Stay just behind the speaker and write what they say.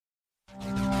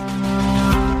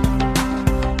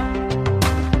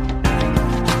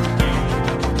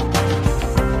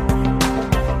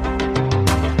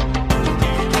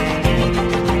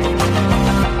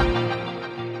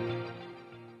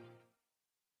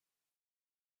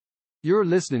You're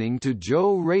listening to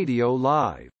Joe Radio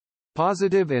Live.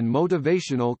 Positive and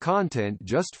motivational content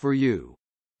just for you.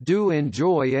 Do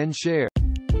enjoy and share.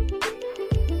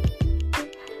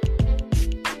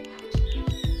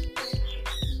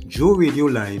 Joe Radio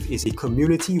Live is a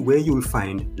community where you'll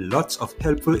find lots of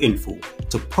helpful info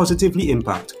to positively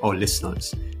impact our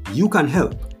listeners. You can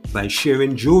help by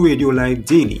sharing Joe Radio Live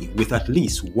daily with at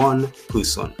least one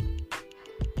person.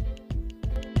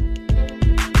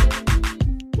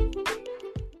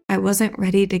 I wasn't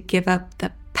ready to give up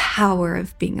the power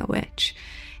of being a witch.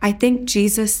 I think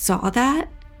Jesus saw that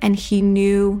and he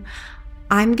knew,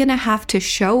 I'm going to have to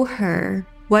show her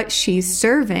what she's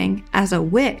serving as a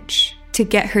witch to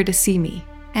get her to see me.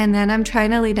 And then I'm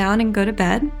trying to lay down and go to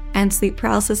bed and sleep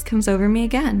paralysis comes over me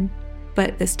again.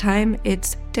 But this time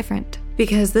it's different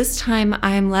because this time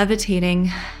I'm levitating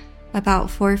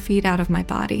about 4 feet out of my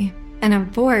body. And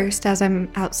I'm forced, as I'm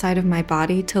outside of my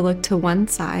body, to look to one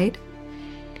side.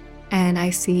 And I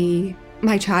see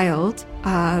my child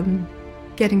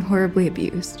getting horribly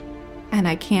abused. And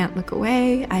I can't look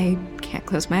away. I can't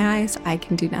close my eyes. I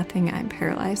can do nothing. I'm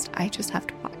paralyzed. I just have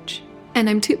to watch. And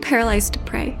I'm too paralyzed to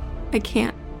pray. I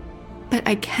can't. But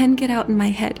I can get out in my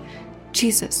head,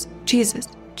 Jesus, Jesus,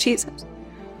 Jesus.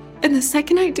 And the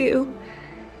second I do,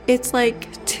 it's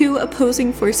like two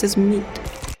opposing forces meet.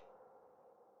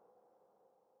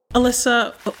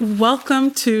 Alyssa,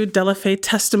 welcome to Delafe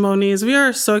Testimonies. We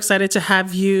are so excited to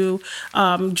have you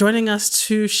joining us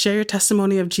to share your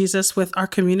testimony of Jesus with our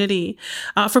community.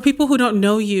 For people who don't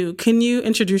know you, can you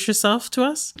introduce yourself to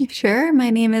us? Sure. My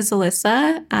name is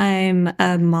Alyssa. I'm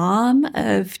a mom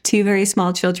of 2 very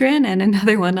small children and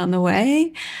another one on the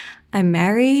way. I'm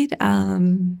married.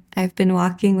 I've been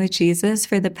walking with Jesus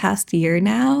for the past year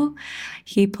now.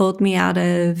 He pulled me out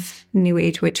of New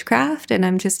Age witchcraft, and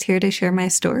I'm just here to share my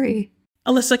story.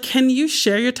 Alyssa, can you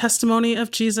share your testimony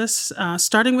of Jesus,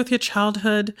 starting with your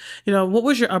childhood? What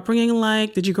was your upbringing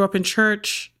like? Did you grow up in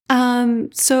church?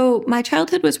 So my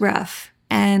childhood was rough,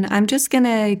 and I'm just going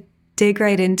to dig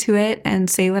right into it and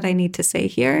say what I need to say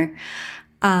here.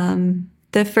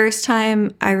 The first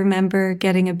time I remember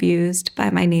getting abused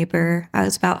by my neighbor, I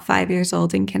was about 5 years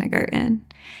old in kindergarten.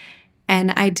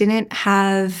 And I didn't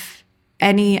have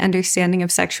any understanding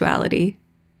of sexuality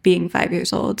being 5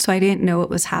 years old, so I didn't know what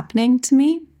was happening to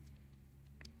me.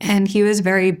 And he was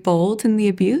very bold in the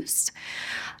abuse.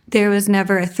 There was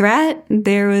never a threat.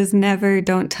 There was never,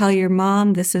 don't tell your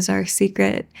mom, this is our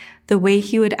secret. The way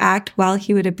he would act while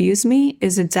he would abuse me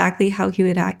is exactly how he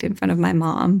would act in front of my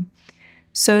mom.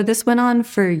 So this went on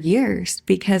for years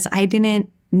because I didn't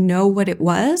know what it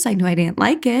was. I knew I didn't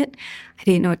like it. I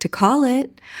didn't know what to call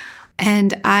it.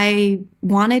 And I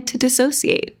wanted to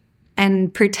dissociate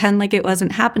and pretend like it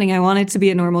wasn't happening. I wanted to be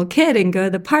a normal kid and go to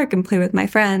the park and play with my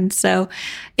friends. So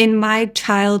in my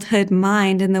childhood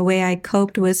mind, and the way I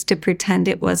coped was to pretend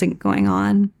it wasn't going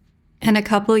on. And a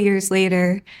couple years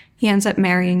later, he ends up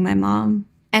marrying my mom.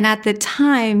 And at the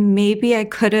time, maybe I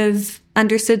could have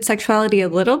understood sexuality a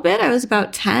little bit. I was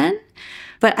about 10,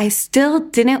 but I still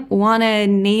didn't want to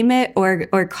name it or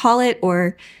call it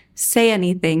or say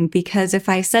anything, because if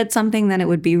I said something, then it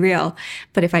would be real.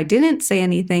 But if I didn't say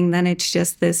anything, then it's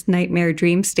just this nightmare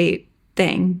dream state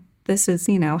thing. This is,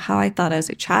 how I thought as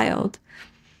a child.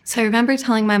 So I remember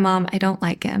telling my mom I don't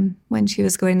like him when she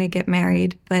was going to get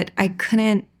married, but I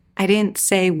didn't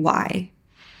say why.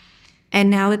 And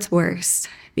now it's worse.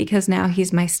 Because now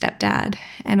he's my stepdad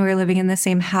and we're living in the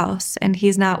same house and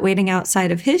he's not waiting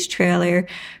outside of his trailer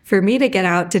for me to get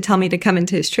out to tell me to come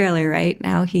into his trailer, right?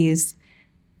 Now he's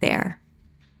there.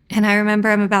 And I remember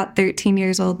I'm about 13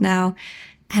 years old now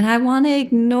and I want to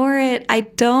ignore it. I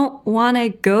don't want to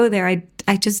go there.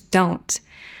 I just don't.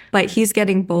 But he's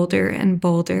getting bolder and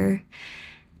bolder.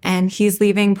 And he's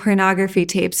leaving pornography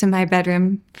tapes in my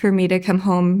bedroom for me to come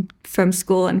home from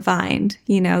school and find.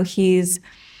 He's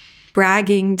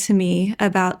bragging to me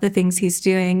about the things he's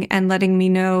doing and letting me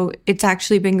know it's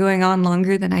actually been going on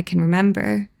longer than I can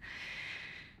remember.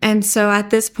 And so at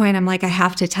this point, I'm like, I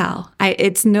have to tell.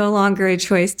 It's no longer a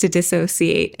choice to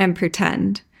dissociate and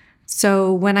pretend.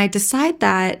 So when I decide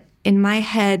that, in my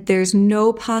head, there's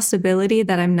no possibility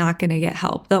that I'm not going to get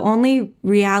help. The only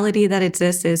reality that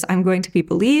exists is I'm going to be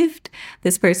believed.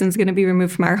 This person's going to be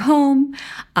removed from our home.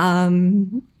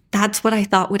 That's what I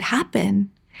thought would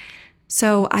happen.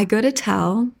 So I go to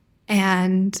tell,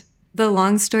 and the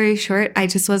long story short, I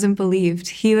just wasn't believed.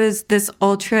 He was this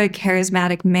ultra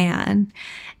charismatic man,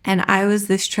 and I was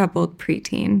this troubled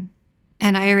preteen.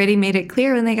 And I already made it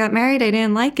clear when they got married, I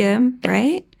didn't like him,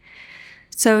 right?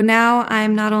 So now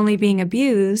I'm not only being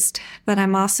abused, but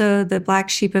I'm also the black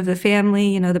sheep of the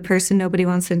family, the person nobody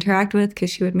wants to interact with because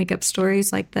she would make up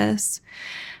stories like this.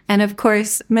 And of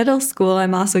course, middle school,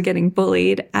 I'm also getting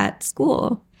bullied at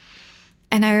school.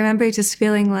 And I remember just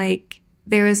feeling like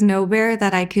there was nowhere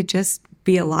that I could just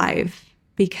be alive,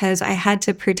 because I had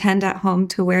to pretend at home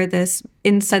to wear this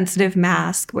insensitive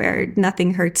mask where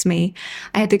nothing hurts me.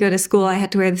 I had to go to school. I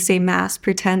had to wear the same mask,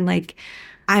 pretend like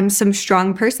I'm some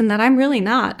strong person that I'm really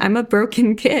not. I'm a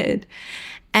broken kid.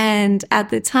 And at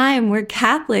the time, we're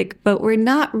Catholic, but we're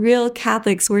not real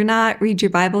Catholics. We're not read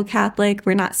your Bible Catholic.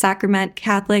 We're not sacrament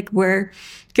Catholic. We're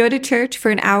go to church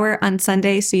for an hour on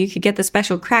Sunday so you could get the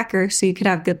special cracker so you could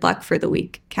have good luck for the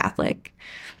week Catholic.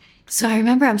 So I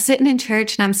remember I'm sitting in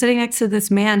church and I'm sitting next to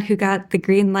this man who got the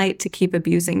green light to keep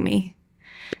abusing me.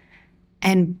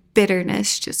 And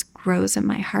bitterness just grows in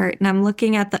my heart. And I'm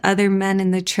looking at the other men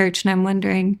in the church and I'm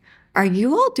wondering, are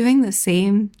you all doing the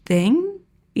same thing?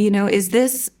 Is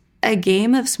this a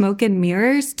game of smoke and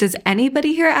mirrors? Does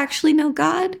anybody here actually know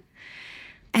God?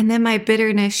 And then my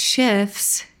bitterness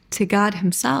shifts to God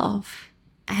himself.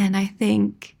 And I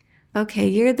think, okay,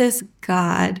 you're this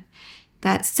God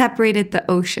that separated the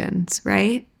oceans,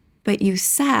 right? But you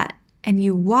sat and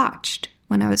you watched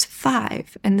when I was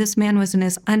 5, and this man was in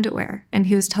his underwear, and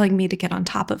he was telling me to get on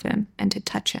top of him and to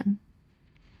touch him.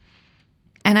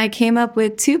 And I came up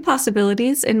with 2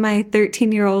 possibilities in my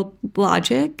 13-year-old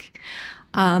logic.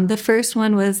 The first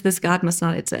one was, this God must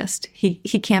not exist. He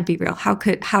can't be real. How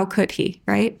could he,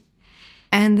 right?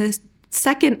 And the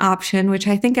second option, which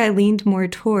I think I leaned more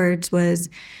towards, was,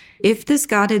 if this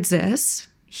God exists,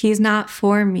 he's not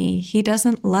for me. He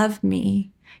doesn't love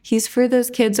me. He's for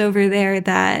those kids over there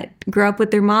that grew up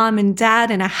with their mom and dad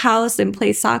in a house and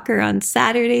play soccer on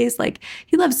Saturdays. Like,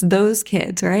 he loves those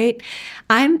kids, right?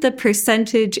 I'm the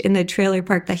percentage in the trailer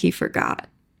park that he forgot,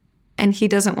 and he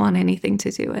doesn't want anything to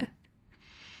do with.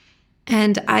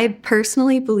 And I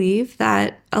personally believe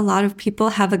that a lot of people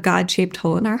have a God-shaped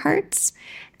hole in our hearts.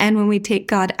 And when we take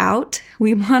God out,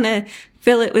 we want to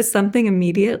fill it with something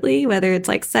immediately, whether it's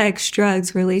like sex,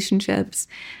 drugs, relationships.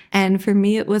 And for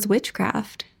me, it was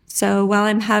witchcraft. So while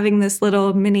I'm having this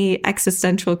little mini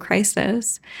existential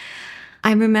crisis,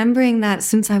 I'm remembering that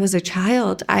since I was a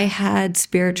child, I had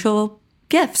spiritual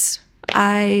gifts.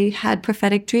 I had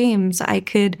prophetic dreams. I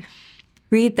could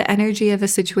read the energy of a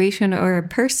situation or a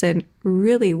person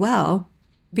really well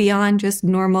beyond just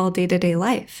normal day-to-day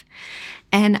life.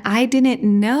 And I didn't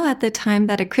know at the time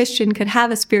that a Christian could have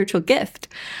a spiritual gift.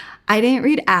 I didn't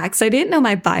read Acts. I didn't know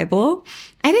my Bible.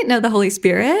 I didn't know the Holy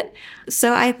Spirit.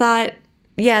 So I thought,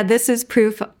 yeah, this is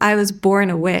proof I was born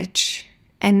a witch.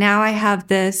 And now I have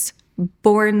this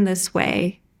born this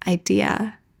way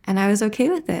idea. And I was okay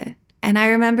with it. And I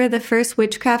remember the first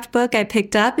witchcraft book I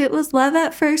picked up, it was Love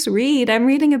at First Read. I'm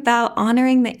reading about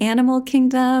honoring the animal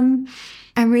kingdom.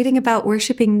 I'm reading about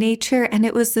worshiping nature. And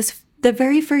it was the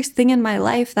very first thing in my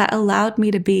life that allowed me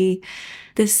to be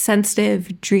this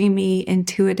sensitive, dreamy,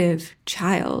 intuitive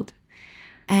child.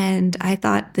 And I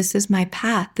thought, this is my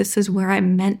path. This is where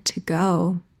I'm meant to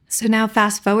go. So now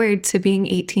fast forward to being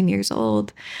 18 years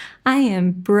old. I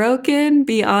am broken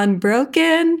beyond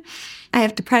broken. I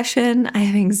have depression. I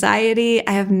have anxiety.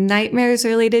 I have nightmares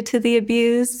related to the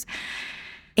abuse.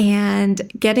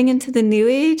 And getting into the New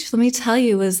Age, let me tell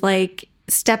you, was like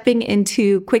stepping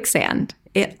into quicksand.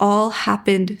 It all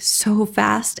happened so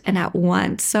fast and at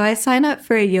once. So I signed up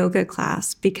for a yoga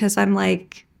class because I'm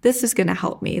like, this is going to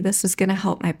help me. This is going to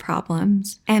help my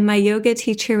problems. And my yoga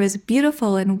teacher was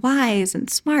beautiful and wise and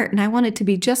smart, and I wanted to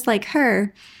be just like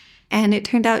her. And it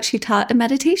turned out she taught a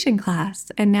meditation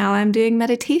class, and now I'm doing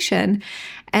meditation.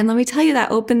 And let me tell you, that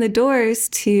opened the doors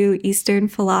to Eastern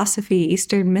philosophy,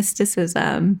 Eastern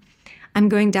mysticism. I'm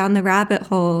going down the rabbit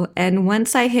hole. And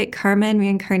once I hit karma and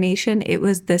reincarnation, it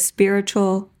was the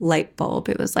spiritual light bulb.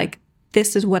 It was like,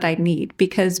 this is what I need.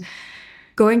 Because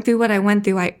going through what I went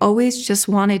through, I always just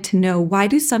wanted to know, why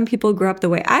do some people grow up the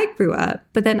way I grew up,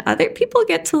 but then other people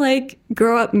get to like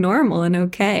grow up normal and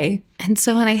okay? And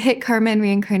so when I hit karma and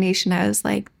reincarnation, I was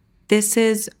like, this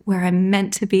is where I'm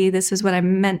meant to be. This is what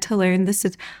I'm meant to learn. This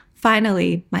is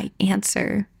finally my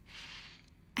answer.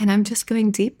 And I'm just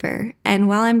going deeper. And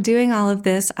while I'm doing all of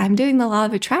this, I'm doing the law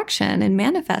of attraction and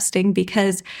manifesting,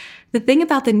 because the thing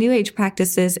about the New Age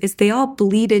practices is they all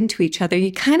bleed into each other.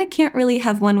 You kind of can't really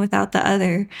have one without the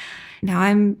other. Now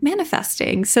I'm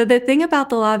manifesting. So the thing about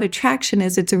the law of attraction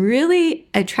is it's really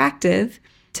attractive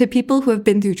to people who have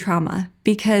been through trauma.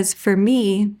 Because for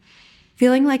me,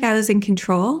 feeling like I was in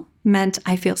control meant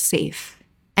I feel safe.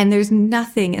 And there's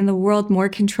nothing in the world more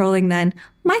controlling than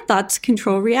my thoughts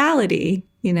control reality,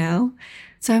 you know?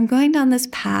 So I'm going down this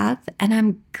path and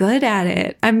I'm good at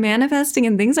it. I'm manifesting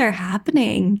and things are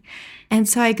happening. And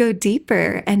so I go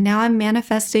deeper and now I'm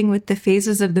manifesting with the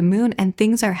phases of the moon and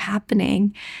things are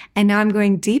happening. And now I'm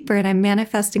going deeper and I'm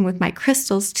manifesting with my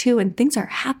crystals too and things are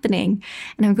happening.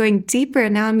 And I'm going deeper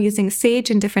and now I'm using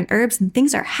sage and different herbs and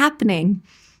things are happening.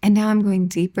 And now I'm going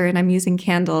deeper and I'm using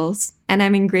candles and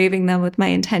I'm engraving them with my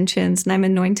intentions and I'm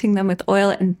anointing them with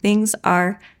oil and things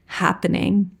are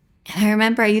happening. And I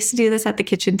remember I used to do this at the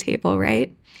kitchen table,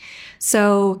 right?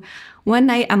 So one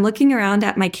night I'm looking around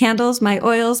at my candles, my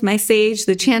oils, my sage,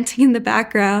 the chanting in the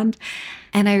background,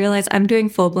 and I realized I'm doing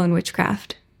full-blown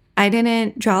witchcraft. I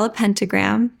didn't draw a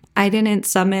pentagram. I didn't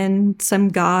summon some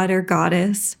god or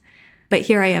goddess, but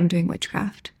here I am doing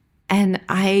witchcraft. And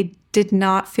I did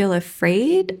not feel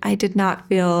afraid. I did not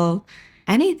feel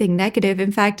anything negative.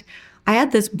 In fact, I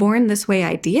had this born this way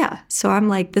idea. So I'm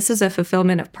like, this is a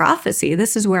fulfillment of prophecy.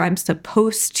 This is where I'm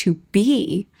supposed to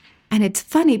be. And it's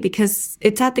funny because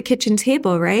it's at the kitchen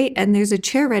table, right? And there's a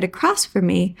chair right across from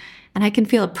me and I can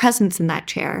feel a presence in that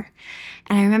chair.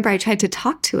 And I remember I tried to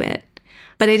talk to it,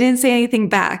 but I didn't say anything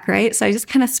back, right? So I just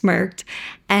kind of smirked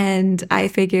and I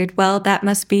figured, well, that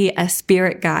must be a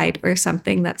spirit guide or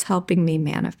something that's helping me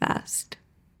manifest.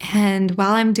 And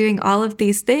while I'm doing all of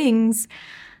these things,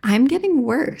 I'm getting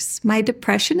worse. My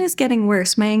depression is getting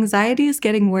worse. My anxiety is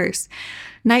getting worse.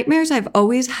 Nightmares I've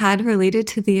always had related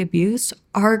to the abuse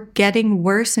are getting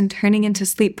worse and turning into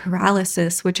sleep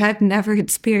paralysis, which I've never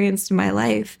experienced in my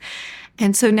life.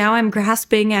 And so now I'm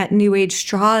grasping at new age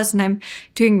straws and I'm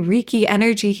doing Reiki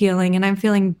energy healing and I'm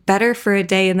feeling better for a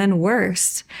day and then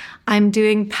worse. I'm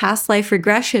doing past life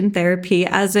regression therapy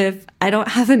as if I don't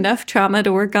have enough trauma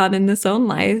to work on in this own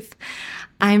life.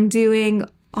 I'm doing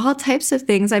all types of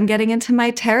things. I'm getting into my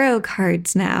tarot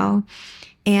cards now.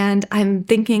 And I'm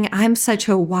thinking I'm such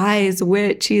a wise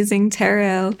witch using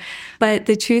tarot. But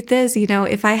the truth is,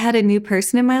 if I had a new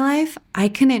person in my life, I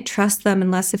couldn't trust them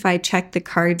unless if I checked the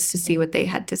cards to see what they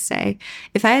had to say.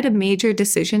 If I had a major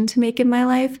decision to make in my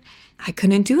life, I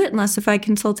couldn't do it unless if I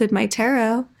consulted my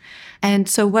tarot. And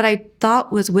so what I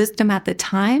thought was wisdom at the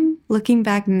time, looking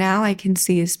back now, I can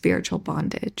see is spiritual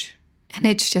bondage. And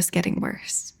it's just getting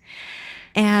worse.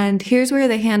 And here's where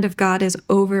the hand of God is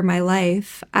over my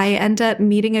life. I end up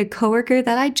meeting a coworker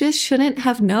that I just shouldn't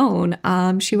have known.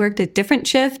 She worked a different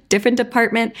shift, different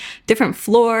department, different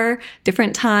floor,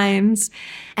 different times.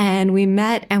 And we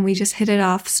met and we just hit it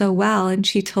off so well. And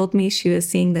she told me she was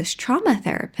seeing this trauma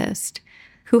therapist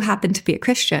who happened to be a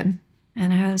Christian.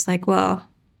 And I was like, well,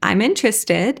 I'm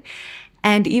interested.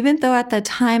 And even though at the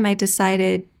time I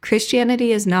decided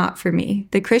Christianity is not for me,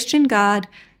 the Christian God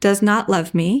does not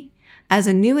love me. As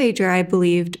a New Ager, I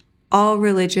believed all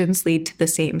religions lead to the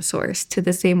same source, to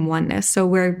the same oneness. So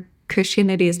where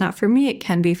Christianity is not for me, it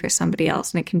can be for somebody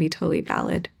else, and it can be totally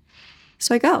valid.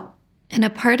 So I go. And a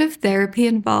part of therapy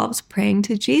involves praying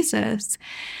to Jesus.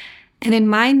 And in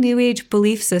my New Age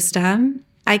belief system,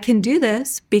 I can do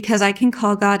this because I can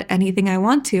call God anything I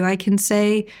want to. I can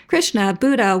say Krishna,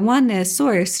 Buddha, oneness,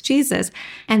 source, Jesus,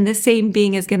 and the same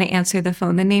being is going to answer the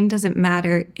phone. The name doesn't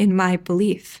matter in my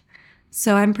belief.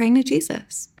 So I'm praying to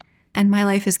Jesus and my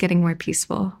life is getting more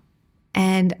peaceful.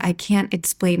 And I can't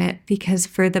explain it because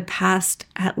for the past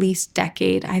at least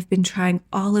decade, I've been trying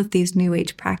all of these New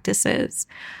Age practices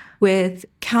with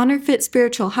counterfeit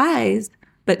spiritual highs,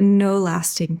 but no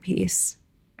lasting peace.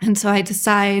 And so I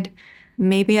decide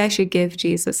maybe I should give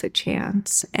Jesus a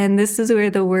chance. And this is where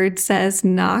the word says,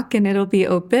 knock and it'll be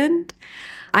opened.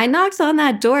 I knocked on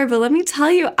that door, but let me tell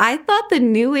you, I thought the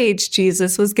New Age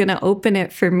Jesus was going to open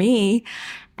it for me.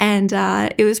 And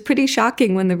it was pretty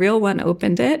shocking when the real one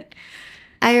opened it.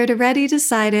 I had already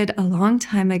decided a long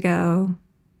time ago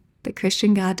that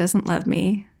Christian God doesn't love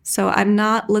me. So I'm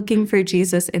not looking for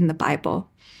Jesus in the Bible.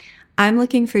 I'm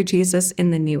looking for Jesus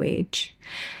in the New Age.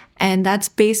 And that's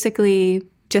basically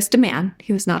just a man.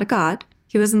 He was not a God.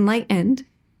 He was enlightened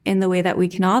in the way that we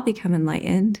can all become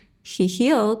enlightened. He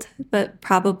healed, but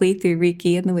probably through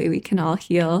Reiki and the way we can all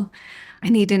heal.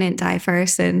 And he didn't die for our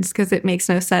sins because it makes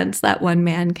no sense that one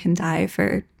man can die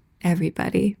for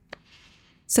everybody.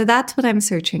 So that's what I'm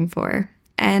searching for.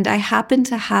 And I happen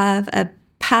to have a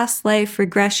past life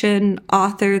regression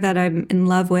author that I'm in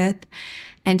love with.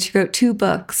 And she wrote 2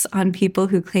 books on people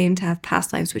who claim to have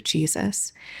past lives with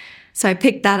Jesus. So I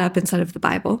picked that up instead of the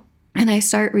Bible. And I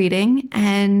start reading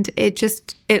and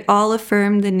it all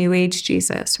affirmed the New Age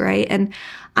Jesus, right? And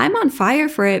I'm on fire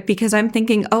for it because I'm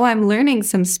thinking, oh, I'm learning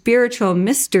some spiritual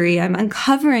mystery. I'm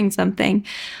uncovering something.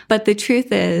 But the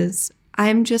truth is,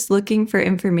 I'm just looking for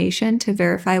information to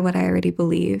verify what I already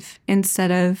believe instead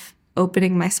of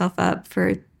opening myself up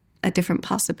for a different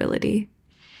possibility.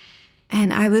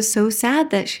 And I was so sad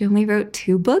that she only wrote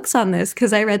 2 books on this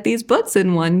because I read these books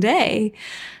in one day.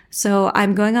 So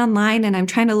I'm going online and I'm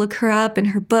trying to look her up in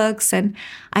her books, and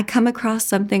I come across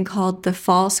something called The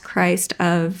False Christ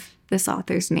of this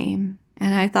author's name.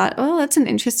 And I thought, oh, that's an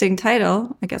interesting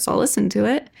title. I guess I'll listen to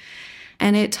it.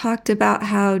 And it talked about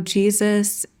how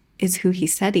Jesus is who he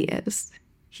said he is.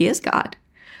 He is God.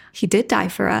 He did die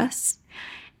for us.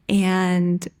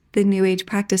 And the New Age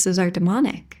practices are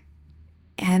demonic.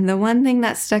 And the one thing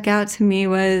that stuck out to me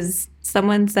was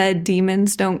someone said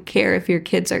demons don't care if your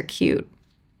kids are cute.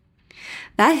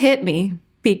 That hit me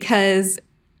because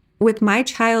with my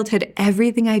childhood,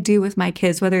 everything I do with my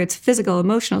kids, whether it's physical,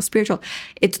 emotional, spiritual,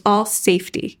 it's all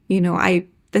safety.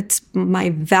 That's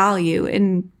my value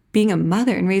in being a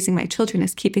mother and raising my children,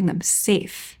 is keeping them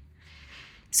safe.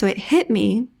 So it hit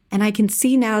me, and I can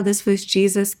see now this was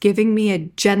Jesus giving me a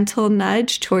gentle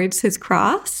nudge towards his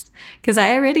cross, because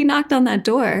I already knocked on that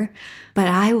door, but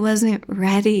I wasn't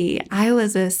ready. I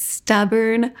was a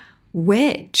stubborn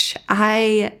witch.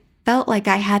 I felt like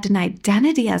I had an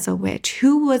identity as a witch.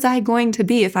 Who was I going to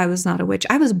be if I was not a witch?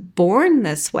 I was born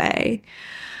this way.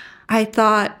 I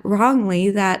thought wrongly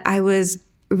that I was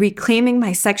reclaiming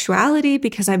my sexuality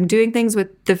because I'm doing things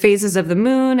with the phases of the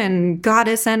moon and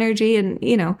goddess energy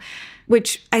and,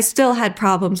 which I still had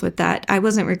problems with that. I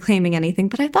wasn't reclaiming anything,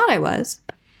 but I thought I was.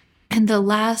 And the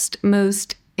last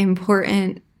most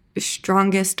important,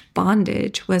 strongest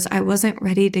bondage was I wasn't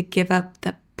ready to give up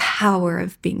the power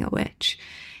of being a witch.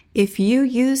 If you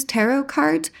use tarot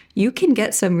cards, you can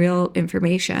get some real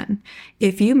information.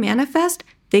 If you manifest,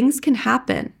 things can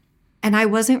happen. And I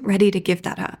wasn't ready to give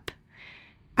that up.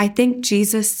 I think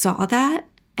Jesus saw that,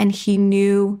 and he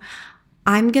knew,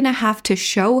 I'm going to have to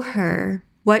show her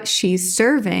what she's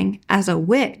serving as a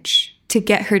witch to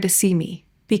get her to see me.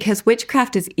 Because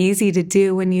witchcraft is easy to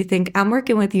do when you think, I'm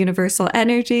working with universal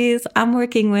energies, I'm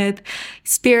working with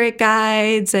spirit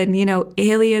guides and,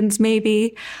 aliens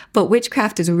maybe. But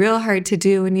witchcraft is real hard to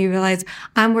do when you realize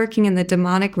I'm working in the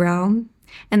demonic realm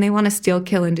and they want to steal,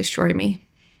 kill, and destroy me.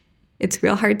 It's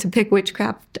real hard to pick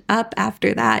witchcraft up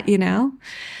after that,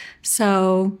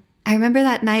 So I remember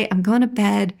that night, I'm going to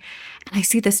bed and I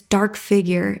see this dark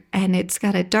figure, and it's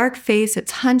got a dark face.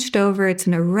 It's hunched over. It's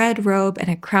in a red robe and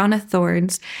a crown of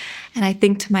thorns. And I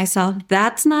think to myself,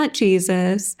 that's not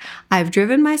Jesus. I've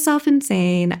driven myself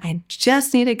insane. I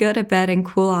just need to go to bed and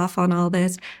cool off on all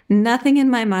this. Nothing in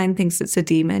my mind thinks it's a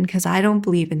demon because I don't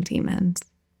believe in demons.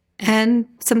 And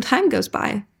some time goes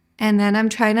by, and then I'm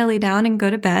trying to lay down and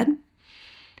go to bed,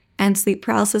 and sleep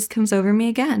paralysis comes over me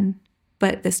again.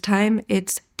 But this time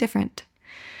it's different.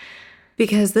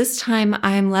 Because this time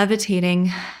I'm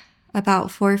levitating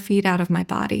about 4 feet out of my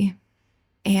body.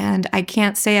 And I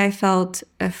can't say I felt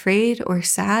afraid or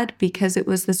sad because it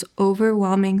was this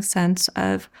overwhelming sense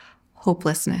of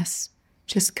hopelessness,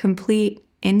 just complete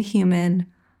inhuman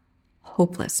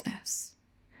hopelessness,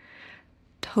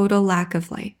 total lack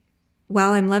of light.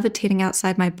 While I'm levitating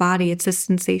outside my body, it's a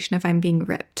sensation of I'm being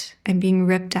ripped. I'm being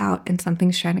ripped out and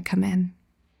something's trying to come in.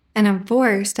 And I'm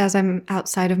forced, as I'm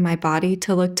outside of my body,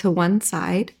 to look to one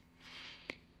side,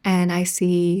 and I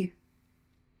see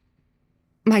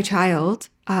my child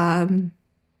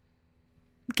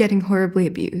getting horribly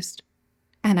abused.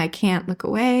 And I can't look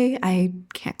away. I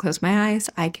can't close my eyes.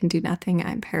 I can do nothing.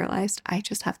 I'm paralyzed. I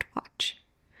just have to watch.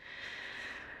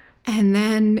 And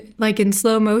then, like in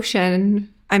slow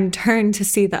motion, I'm turned to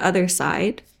see the other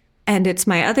side, and it's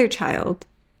my other child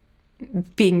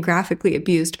being graphically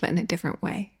abused, but in a different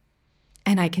way.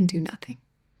 And I can do nothing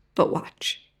but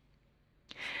watch.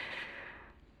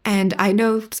 And I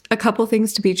know a couple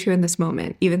things to be true in this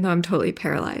moment, even though I'm totally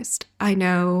paralyzed. I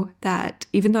know that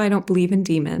even though I don't believe in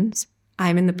demons,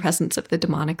 I'm in the presence of the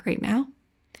demonic right now.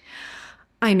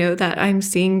 I know that I'm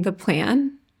seeing the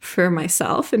plan for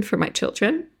myself and for my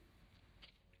children.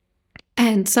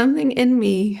 And something in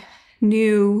me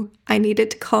knew I needed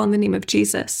to call on the name of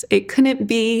Jesus. It couldn't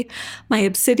be my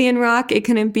obsidian rock. It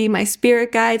couldn't be my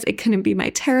spirit guides. It couldn't be my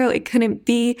tarot. It couldn't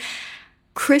be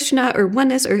Krishna or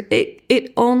oneness, or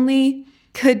it only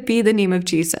could be the name of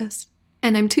Jesus.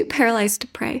 And I'm too paralyzed to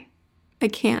pray. I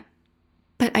can't.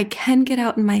 But I can get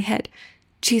out in my head,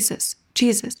 Jesus,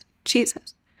 Jesus,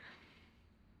 Jesus.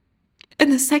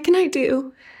 And the second I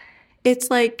do, it's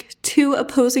like 2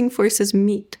 opposing forces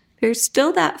meet. There's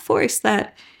still that force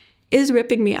that is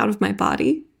ripping me out of my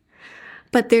body.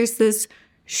 But there's this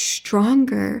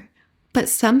stronger, but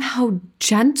somehow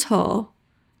gentle,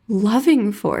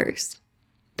 loving force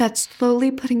that's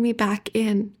slowly putting me back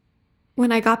in.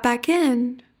 When I got back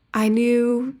in, I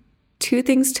knew 2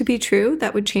 things to be true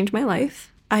that would change my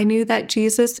life. I knew that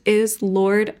Jesus is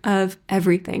Lord of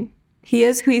everything. He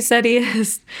is who he said he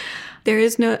is. There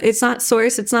is no, it's not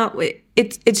source.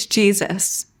 It's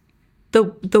Jesus,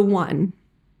 the one.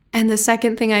 And the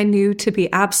second thing I knew to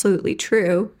be absolutely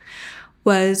true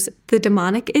was the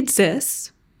demonic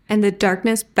exists and the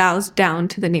darkness bows down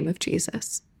to the name of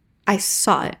Jesus. I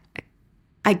saw it.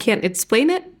 I can't explain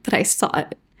it, but I saw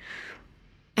it.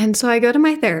 And so I go to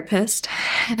my therapist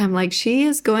and I'm like, she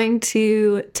is going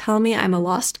to tell me I'm a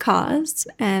lost cause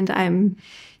and I'm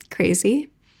crazy.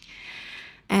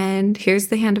 And here's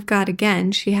the hand of God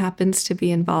again. She happens to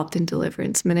be involved in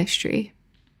deliverance ministry.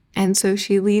 And so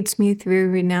she leads me through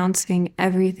renouncing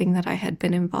everything that I had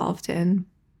been involved in.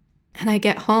 And I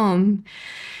get home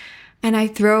and I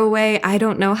throw away, I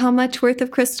don't know how much worth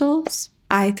of crystals.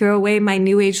 I throw away my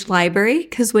New Age library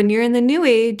because when you're in the New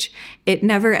Age, it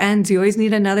never ends. You always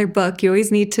need another book. You always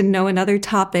need to know another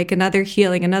topic, another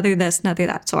healing, another this, another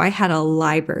that. So I had a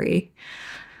library.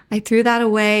 I threw that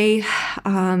away.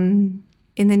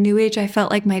 In the New Age, I felt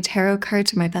like my tarot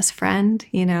cards were my best friend,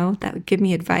 that would give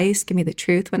me advice, give me the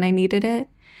truth when I needed it.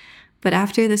 But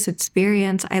after this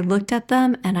experience, I looked at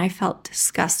them and I felt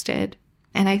disgusted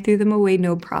and I threw them away,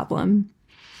 no problem.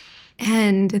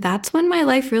 And that's when my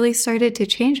life really started to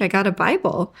change. I got a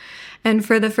Bible. And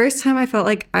for the first time, I felt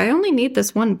like I only need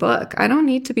this one book. I don't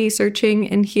need to be searching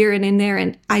in here and in there.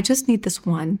 And I just need this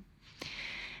one.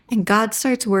 And God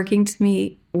starts working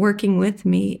with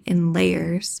me in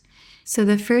layers. So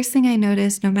the first thing I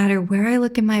noticed, no matter where I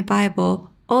look in my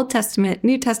Bible, Old Testament,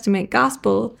 New Testament,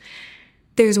 Gospel,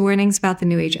 there's warnings about the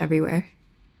New Age everywhere.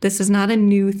 This is not a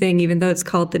new thing, even though it's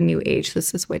called the New Age.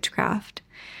 This is witchcraft.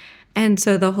 And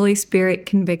so the Holy Spirit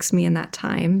convicts me in that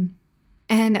time.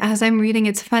 And as I'm reading,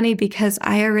 it's funny because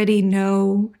I already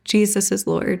know Jesus is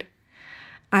Lord.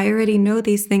 I already know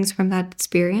these things from that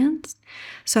experience.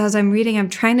 So as I'm reading, I'm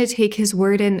trying to take his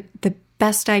word in the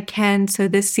best I can so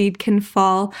this seed can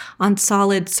fall on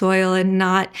solid soil and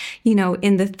not,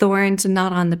 in the thorns and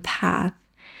not on the path.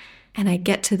 And I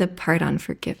get to the part on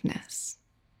forgiveness.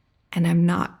 And I'm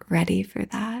not ready for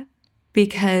that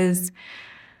because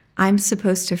I'm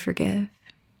supposed to forgive.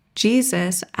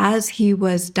 Jesus, as he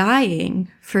was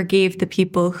dying, forgave the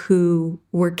people who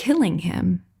were killing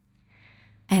him.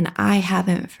 And I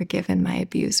haven't forgiven my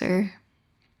abuser.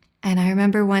 And I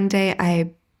remember one day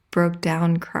I broke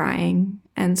down crying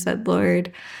and said,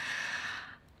 Lord,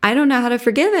 I don't know how to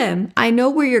forgive him. I know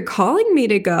where you're calling me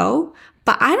to go,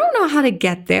 but I don't know how to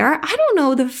get there. I don't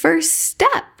know the first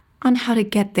step on how to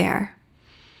get there.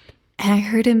 And I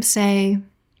heard him say,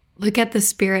 look at the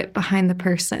spirit behind the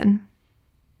person.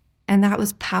 And that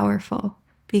was powerful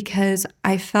because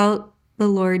I felt the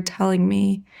Lord telling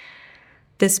me,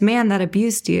 this man that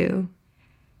abused you,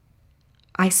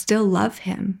 I still love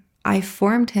him. I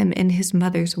formed him in his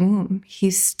mother's womb.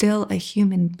 He's still a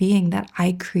human being that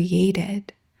I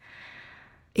created.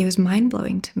 It was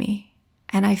mind-blowing to me.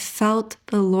 And I felt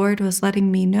the Lord was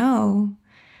letting me know,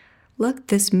 look,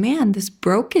 this man, this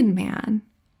broken man,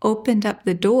 opened up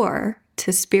the door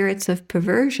to spirits of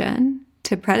perversion,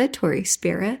 to predatory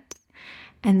spirits,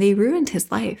 and they ruined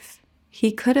his life.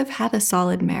 He could have had a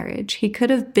solid marriage. He could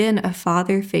have been a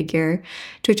father figure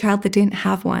to a child that didn't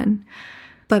have one.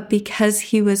 But because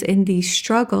he was in these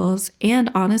struggles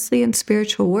and honestly in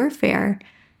spiritual warfare,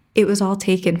 it was all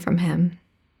taken from him.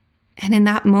 And in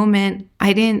that moment,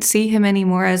 I didn't see him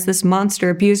anymore as this monster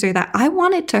abuser that I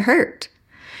wanted to hurt.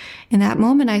 In that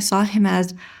moment, I saw him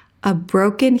as a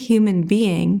broken human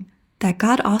being that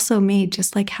God also made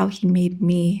just like how he made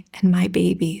me and my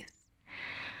babies.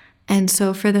 And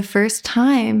so for the first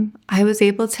time, I was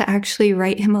able to actually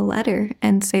write him a letter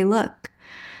and say, look,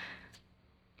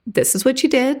 this is what you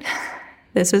did.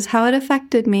 This is how it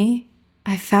affected me.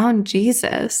 I found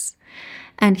Jesus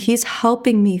and he's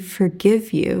helping me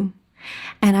forgive you.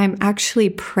 And I'm actually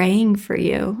praying for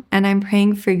you and I'm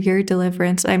praying for your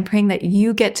deliverance. I'm praying that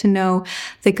you get to know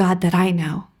the God that I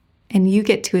know and you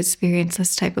get to experience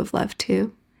this type of love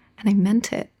too. And I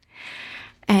meant it.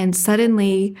 And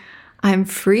suddenly I'm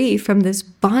free from this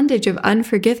bondage of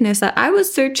unforgiveness that I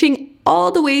was searching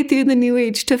all the way through the New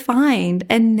Age to find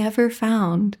and never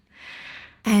found.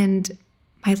 And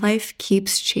my life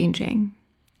keeps changing.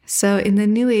 So in the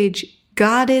New Age,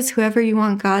 God is whoever you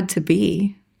want God to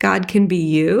be. God can be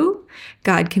you.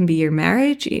 God can be your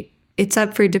marriage. It's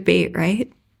up for debate,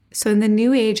 right? So in the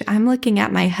New Age, I'm looking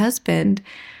at my husband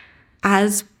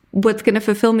as what's going to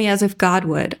fulfill me as if God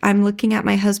would. I'm looking at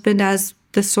my husband as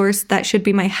the source that should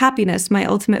be my happiness, my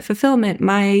ultimate fulfillment,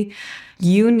 my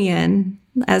union,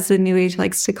 as the New Age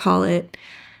likes to call it.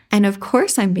 And of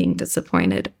course, I'm being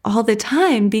disappointed all the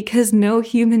time because no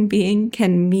human being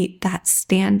can meet that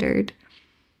standard.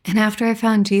 And after I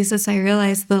found Jesus, I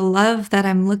realized the love that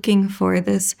I'm looking for,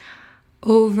 this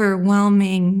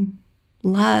overwhelming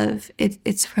love,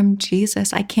 it's from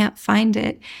Jesus. I can't find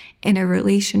it in a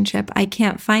relationship. I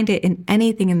can't find it in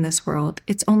anything in this world.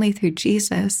 It's only through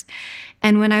Jesus.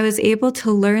 And when I was able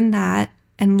to learn that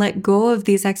and let go of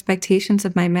these expectations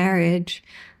of my marriage,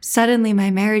 suddenly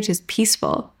my marriage is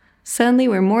peaceful. Suddenly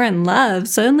we're more in love.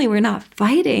 Suddenly we're not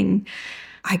fighting.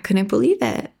 I couldn't believe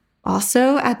it.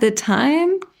 Also, at the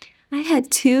time, I had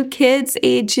 2 kids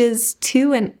ages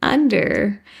 2 and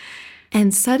under.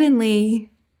 And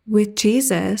suddenly, with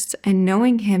Jesus and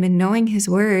knowing him and knowing his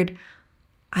word,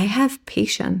 I have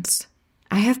patience.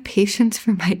 I have patience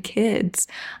for my kids.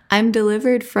 I'm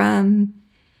delivered from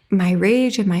my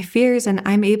rage and my fears, and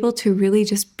I'm able to really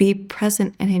just be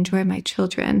present and enjoy my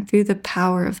children through the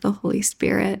power of the Holy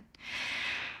Spirit.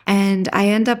 And I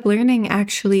end up learning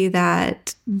actually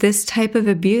that this type of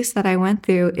abuse that I went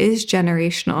through is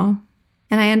generational.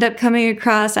 And I end up coming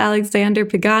across Alexander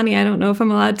Pagani. I don't know if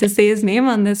I'm allowed to say his name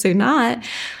on this or not,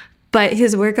 but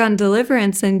his work on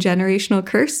deliverance and generational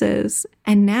curses.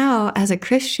 And now, as a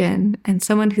Christian and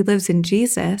someone who lives in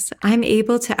Jesus, I'm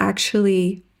able to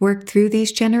actually work through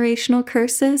these generational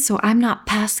curses. So I'm not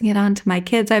passing it on to my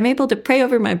kids. I'm able to pray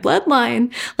over my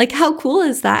bloodline. Like, how cool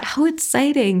is that? How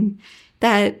exciting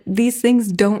that these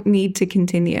things don't need to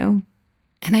continue.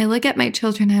 And I look at my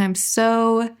children and I'm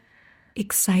so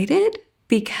excited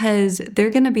because they're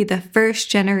going to be the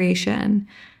first generation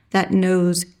that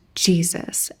knows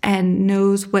Jesus and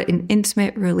knows what an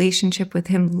intimate relationship with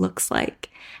him looks like.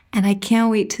 And I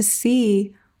can't wait to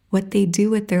see what they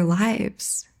do with their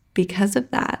lives because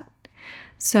of that.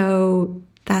 So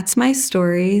that's my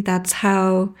story. That's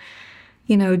how,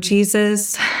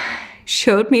 Jesus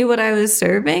showed me what I was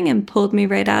serving and pulled me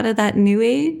right out of that new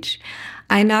age.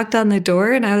 I knocked on the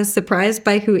door and I was surprised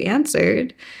by who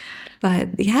answered.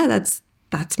 But yeah,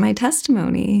 that's my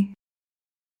testimony.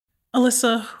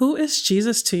 Alyssa, who is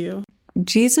Jesus to you?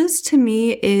 Jesus to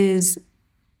me is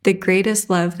the greatest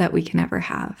love that we can ever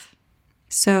have.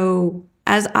 So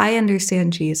as I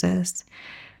understand Jesus,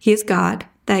 he is God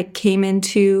that came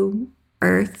into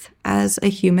earth as a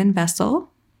human vessel.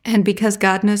 And because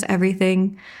God knows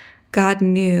everything, God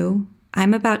knew,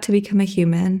 I'm about to become a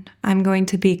human. I'm going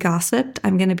to be gossiped.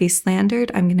 I'm going to be slandered.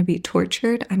 I'm going to be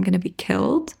tortured. I'm going to be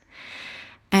killed.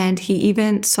 And he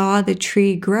even saw the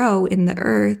tree grow in the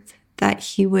earth that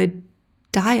he would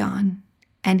die on.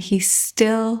 And he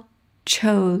still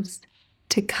chose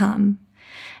to come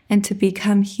and to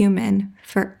become human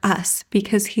for us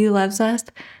because he loves us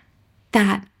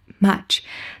that much.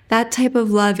 That type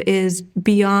of love is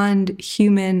beyond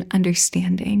human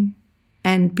understanding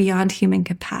and beyond human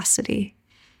capacity.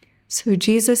 So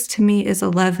Jesus to me is a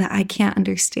love that I can't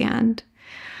understand.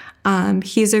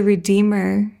 He's a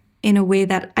redeemer in a way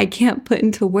that I can't put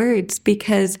into words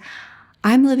because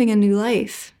I'm living a new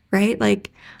life, right?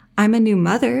 Like, I'm a new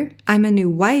mother, I'm a new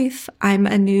wife, I'm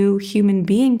a new human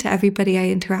being to everybody I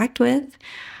interact with.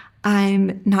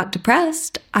 I'm not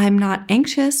depressed, I'm not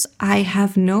anxious, I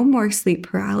have no more sleep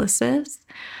paralysis,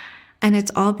 and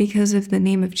it's all because of the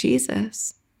name of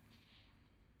Jesus.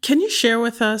 Can you share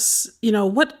with us,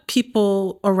 what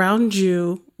people around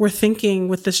you were thinking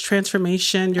with this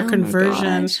transformation, your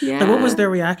conversion? Gosh, yeah. Like, what was their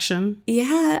reaction?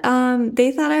 Yeah,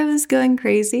 they thought I was going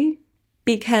crazy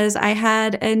because I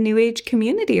had a New Age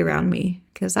community around me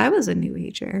because I was a New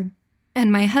Ager.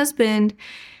 And my husband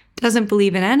doesn't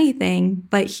believe in anything,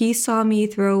 but he saw me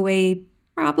throw away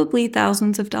probably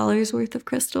thousands of dollars worth of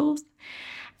crystals.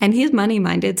 And he's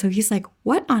money-minded, so he's like,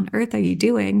 what on earth are you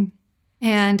doing?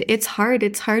 And it's hard.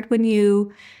 It's hard when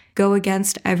you go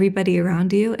against everybody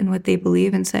around you and what they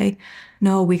believe and say,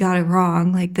 no, we got it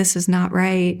wrong. Like, this is not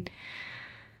right.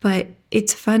 But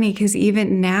it's funny because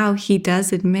even now he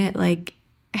does admit, like,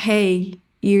 hey,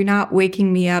 you're not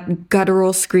waking me up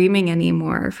guttural screaming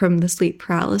anymore from the sleep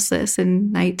paralysis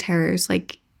and night terrors.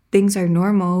 Like, things are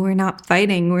normal. We're not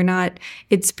fighting. We're not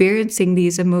experiencing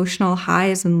these emotional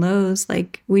highs and lows.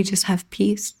 Like, we just have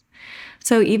peace.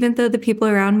 So even though the people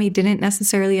around me didn't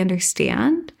necessarily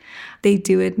understand, they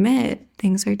do admit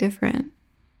things are different.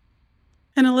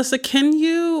 And Alyssa, can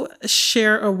you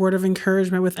share a word of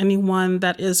encouragement with anyone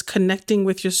that is connecting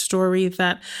with your story,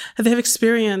 that they've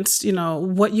experienced,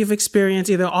 what you've experienced,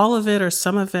 either all of it or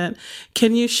some of it?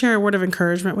 Can you share a word of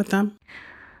encouragement with them?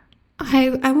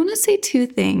 I want to say 2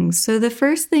 things. So the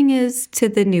first thing is to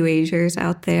the New Agers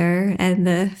out there and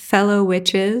the fellow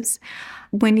witches.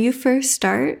 When you first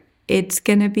start, it's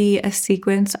going to be a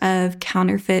sequence of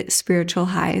counterfeit spiritual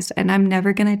highs. And I'm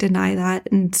never going to deny that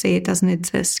and say it doesn't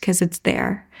exist because it's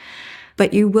there.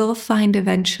 But you will find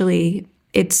eventually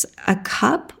it's a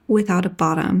cup without a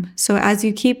bottom. So as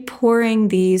you keep pouring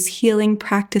these healing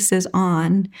practices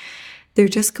on, they're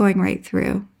just going right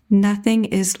through. Nothing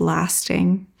is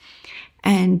lasting.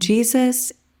 And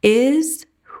Jesus is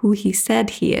who he said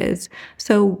he is.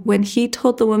 So when he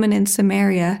told the woman in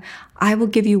Samaria, I will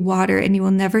give you water and you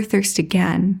will never thirst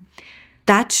again,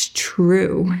 that's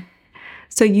true.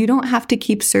 So you don't have to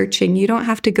keep searching. You don't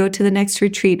have to go to the next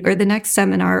retreat or the next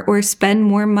seminar or spend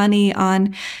more money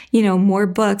on, more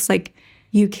books. Like,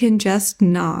 you can just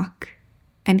knock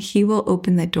and he will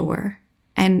open the door.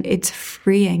 And it's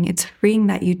freeing. It's freeing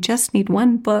that you just need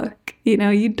one book.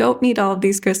 You don't need all of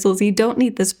these crystals. You don't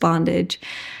need this bondage.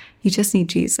 You just need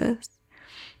Jesus.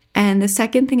 And the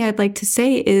second thing I'd like to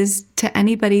say is to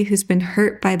anybody who's been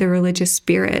hurt by the religious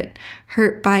spirit,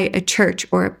 hurt by a church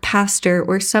or a pastor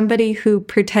or somebody who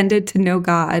pretended to know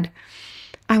God,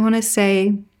 I want to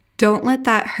say, don't let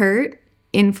that hurt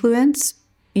influence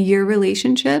your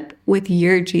relationship with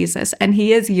your Jesus. And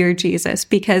he is your Jesus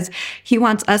because he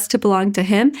wants us to belong to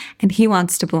him and he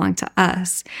wants to belong to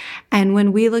us. And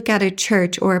when we look at a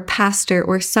church or a pastor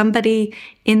or somebody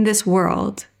in this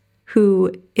world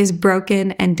who is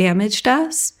broken and damaged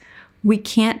us, we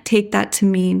can't take that to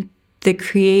mean the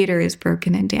Creator is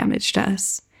broken and damaged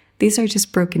us. These are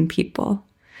just broken people.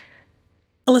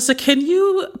 Alyssa, can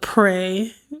you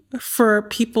pray for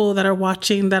people that are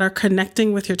watching that are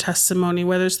connecting with your testimony,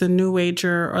 whether it's the New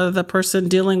Ager or the person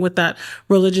dealing with that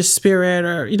religious spirit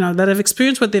or, that have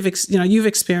experienced what you've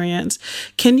experienced?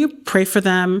 Can you pray for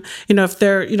them? If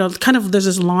they're, kind of there's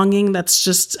this longing that's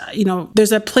just,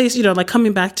 there's that place, like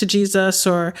coming back to Jesus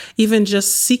or even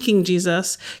just seeking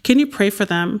Jesus. Can you pray for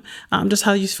them? Just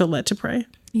how you feel led to pray?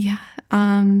 Yeah.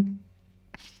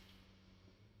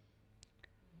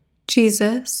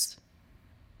 Jesus,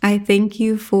 I thank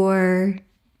you for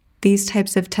these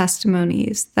types of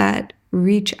testimonies that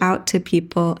reach out to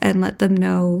people and let them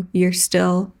know you're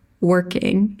still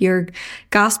working. Your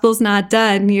gospel's not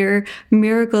done. Your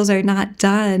miracles are not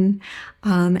done.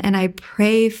 And I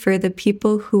pray for the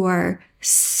people who are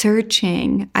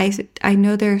searching. I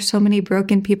know there are so many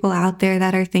broken people out there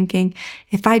that are thinking,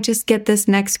 if I just get this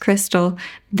next crystal,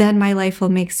 then my life will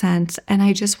make sense. And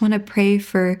I just want to pray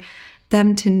for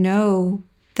them to know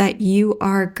that you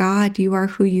are God. You are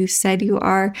who you said you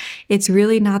are. It's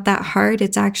really not that hard.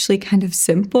 It's actually kind of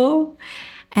simple.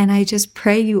 And I just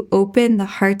pray you open the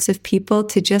hearts of people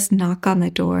to just knock on the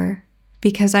door,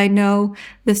 because I know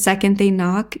the second they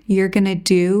knock, you're going to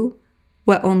do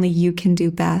what only you can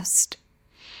do best.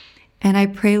 And I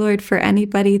pray, Lord, for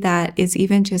anybody that is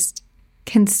even just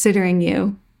considering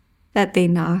you, that they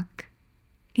knock.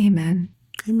 Amen.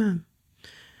 Amen.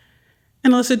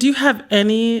 And Alyssa, do you have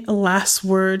any last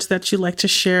words that you'd like to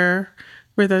share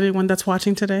with anyone that's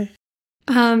watching today?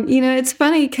 It's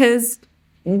funny because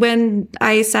when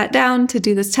I sat down to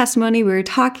do this testimony, we were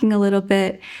talking a little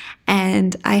bit,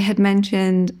 and I had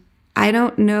mentioned, I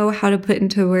don't know how to put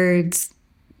into words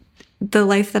the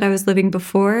life that I was living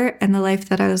before and the life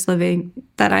that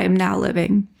I am now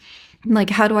living.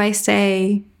 Like, how do I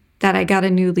say that I got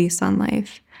a new lease on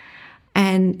life?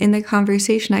 And in the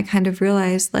conversation, I kind of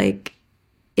realized, like,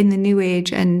 in the New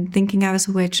Age and thinking I was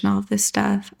a witch and all of this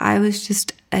stuff, I was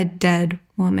just a dead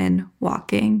woman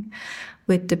walking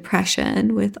with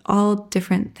depression, with all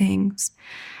different things.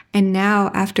 And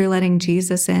now, after letting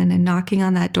Jesus in and knocking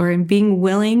on that door and being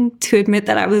willing to admit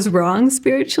that I was wrong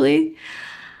spiritually,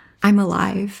 I'm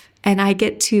alive. And I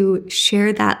get to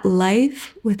share that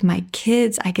life with my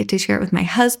kids. I get to share it with my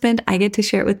husband. I get to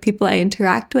share it with people I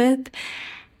interact with.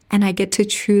 And I get to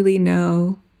truly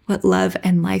know what love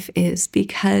and life is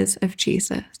because of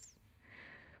Jesus.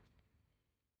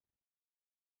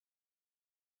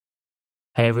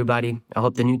 Hey, everybody. I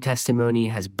hope the new testimony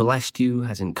has blessed you,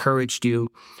 has encouraged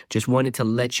you. Just wanted to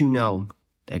let you know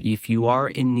that if you are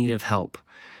in need of help,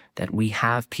 that we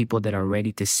have people that are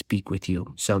ready to speak with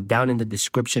you. So down in the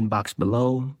description box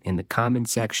below, in the comment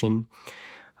section,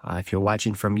 if you're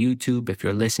watching from YouTube, if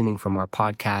you're listening from our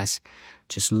podcast,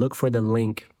 just look for the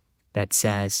link that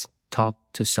says, talk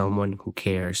to someone who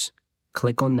cares.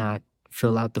 Click on that,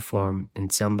 fill out the form,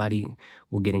 and somebody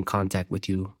will get in contact with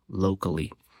you locally.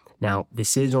 Now,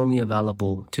 this is only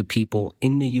available to people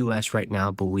in the U.S. right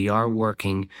now, but we are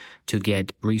working to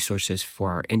get resources for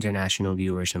our international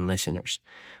viewers and listeners.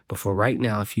 But for right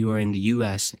now, if you are in the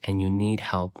U.S. and you need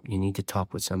help, you need to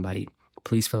talk with somebody,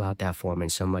 please fill out that form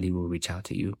and somebody will reach out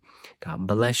to you. God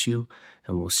bless you,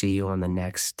 and we'll see you on the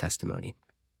next testimony.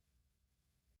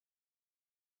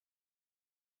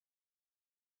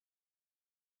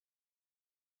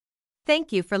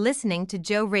 Thank you for listening to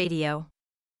Joe Radio.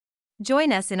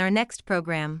 Join us in our next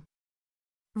program.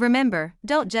 Remember,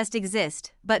 don't just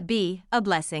exist, but be a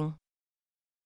blessing.